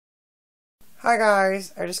Hi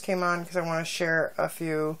guys, I just came on because I want to share a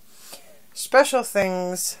few special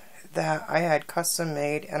things that I had custom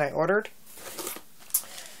made and I ordered.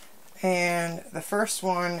 And the first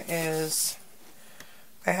one is,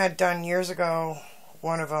 I had done years ago,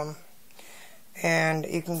 one of them, and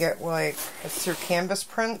you can get like, it's through Canvas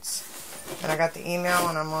Prints, and I got the email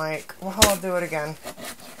and I'm like, well, I'll do it again.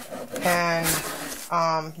 And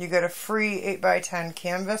you get a free 8x10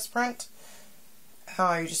 canvas print.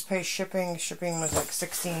 You just pay shipping. Shipping was like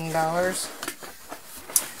 $16.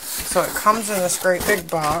 So it comes in this great big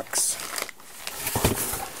box.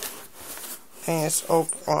 And it's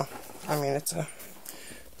open. Well, I mean, it's a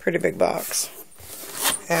pretty big box.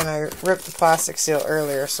 And I ripped the plastic seal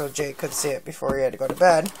earlier so Jay could see it before he had to go to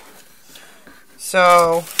bed.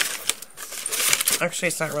 So, actually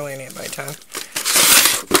it's not really an 8x10.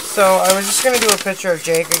 So I was just going to do a picture of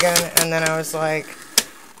Jake again, and then I was like,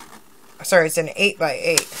 sorry, it's an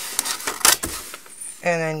 8x8.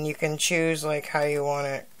 And then you can choose like how you want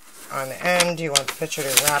it on the end. You want the picture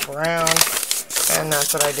to wrap around. And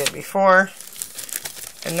that's what I did before.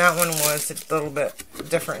 And that one was a little bit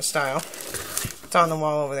different style. It's on the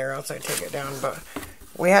wall over there, else I take it down. But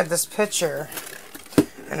we had this picture,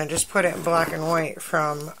 and I just put it in black and white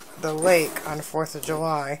from the lake on 4th of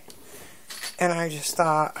July. And I just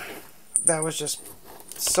thought that was just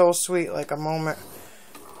so sweet, like a moment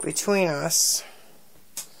between us.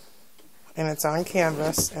 And it's on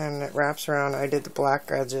canvas and it wraps around. I did the black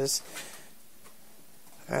edges.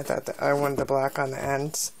 I thought that I wanted the black on the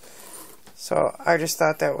ends. So I just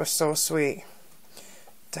thought that was so sweet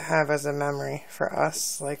to have as a memory for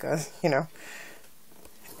us, like a, you know.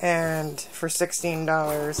 And for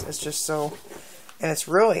 $16, it's just so, and it's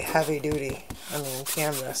really heavy duty. I mean,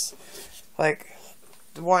 canvas. Like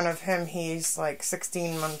one of him, he's like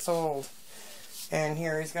 16 months old. And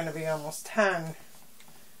here he's going to be almost 10.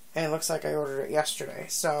 And it looks like I ordered it yesterday.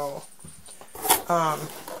 So,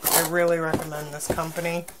 I really recommend this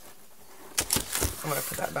company. I'm going to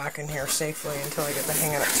put that back in here safely until I get the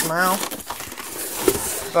hang of it tomorrow.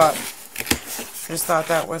 But, I just thought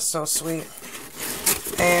that was so sweet.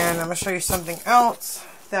 And I'm going to show you something else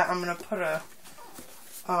that I'm going to put a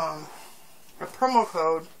promo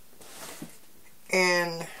code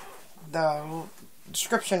in the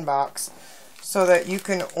description box, so that you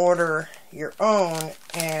can order your own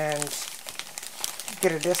and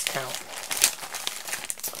get a discount.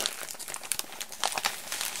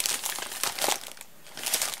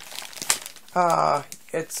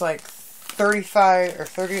 It's like $35 or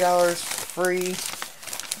 $30 free.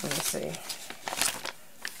 Let me see.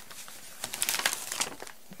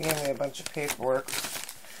 They gave me a bunch of paperwork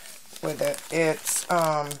with it. It's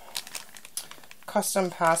custom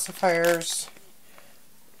pacifiers.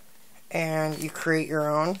 And you create your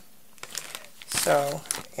own. So,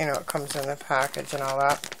 you know, it comes in the package and all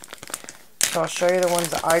that. So I'll show you the ones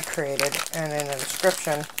that I created, and in the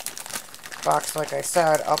description box, like I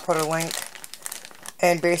said, I'll put a link.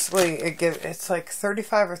 And basically it's like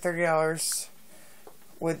 $35 or $30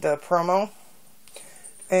 with the promo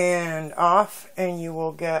and off, and you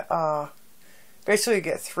will get basically you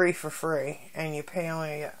get 3 for free, and you pay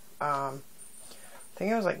only I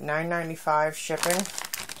think it was like $9.95 shipping.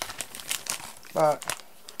 But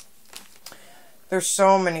there's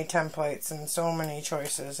so many templates and so many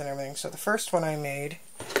choices and everything. So the first one I made,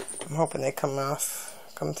 I'm hoping they come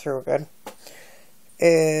through good,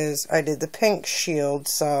 is I did the pink shield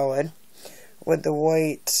solid with the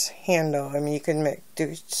white handle. I mean, you can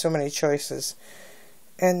do so many choices.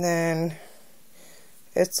 And then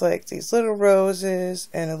it's like these little roses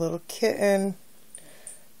and a little kitten.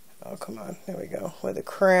 Oh, come on. There we go. With a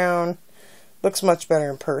crown. Looks much better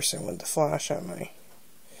in person with the flash on my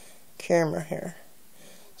camera here.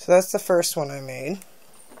 So that's the first one I made.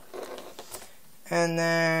 And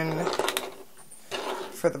then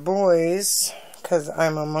for the boys, because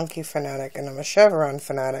I'm a monkey fanatic and I'm a chevron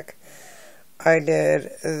fanatic, I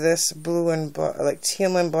did this blue and like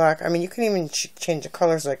teal and black. I mean, you can even change the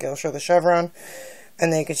colors, like it'll show the chevron,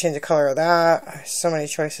 and then you can change the color of that. So many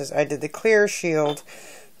choices. I did the clear shield,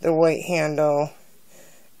 the white handle,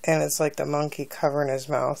 and it's like the monkey covering his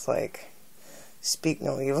mouth, like, speak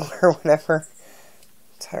no evil or whatever.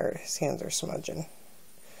 It's hard. His hands are smudging.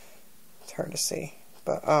 It's hard to see.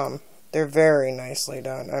 But, they're very nicely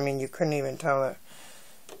done. I mean, you couldn't even tell it,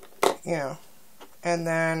 you know. And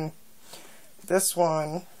then, this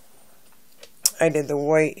one, I did the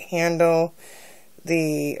white handle,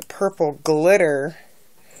 the purple glitter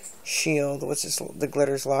shield, which is the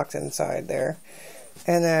glitter's locked inside there.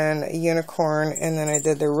 And then a unicorn, and then I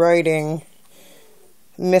did the writing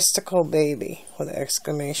mystical baby with an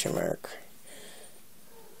exclamation mark.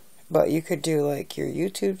 But you could do like your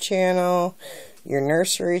YouTube channel, your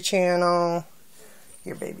nursery channel,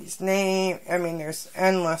 your baby's name. I mean, there's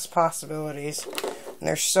endless possibilities. And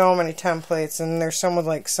there's so many templates, and there's some with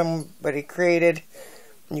like somebody created.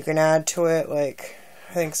 You can add to it, like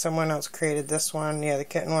I think someone else created this one, yeah, the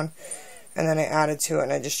kitten one. And then I added to it,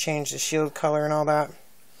 and I just changed the shield color and all that.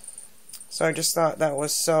 So I just thought that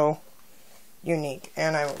was so unique.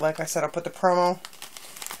 And like I said, I'll put the promo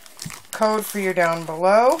code for you down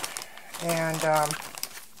below. And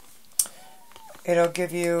it'll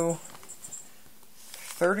give you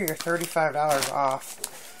 $30 or $35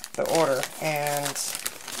 off the order. And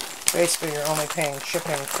basically you're only paying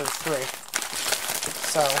shipping for the 3.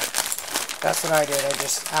 So that's what I did. I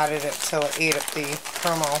just added it till it ate up the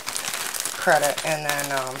promo credit, and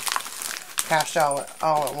then cashed out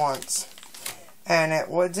all at once. And it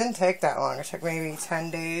didn't take that long. It took maybe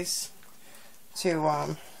 10 days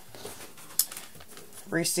to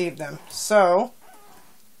receive them. So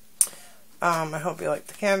I hope you like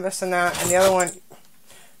the canvas and that. And the other one,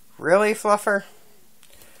 really, Fluffer?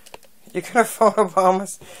 You're gonna photobomb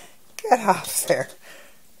us? Get out there.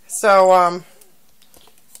 So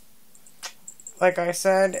like I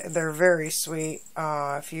said, they're very sweet.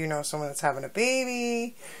 If you know someone that's having a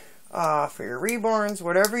baby, for your reborns,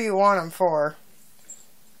 whatever you want them for.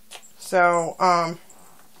 So,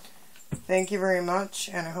 thank you very much,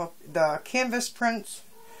 and I hope the canvas prints,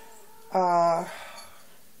 I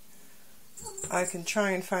can try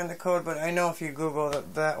and find the code, but I know if you Google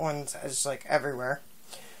that one's is like everywhere.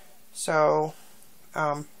 So,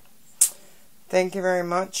 thank you very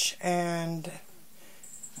much, and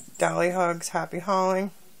Dolly hugs, happy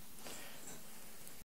hauling.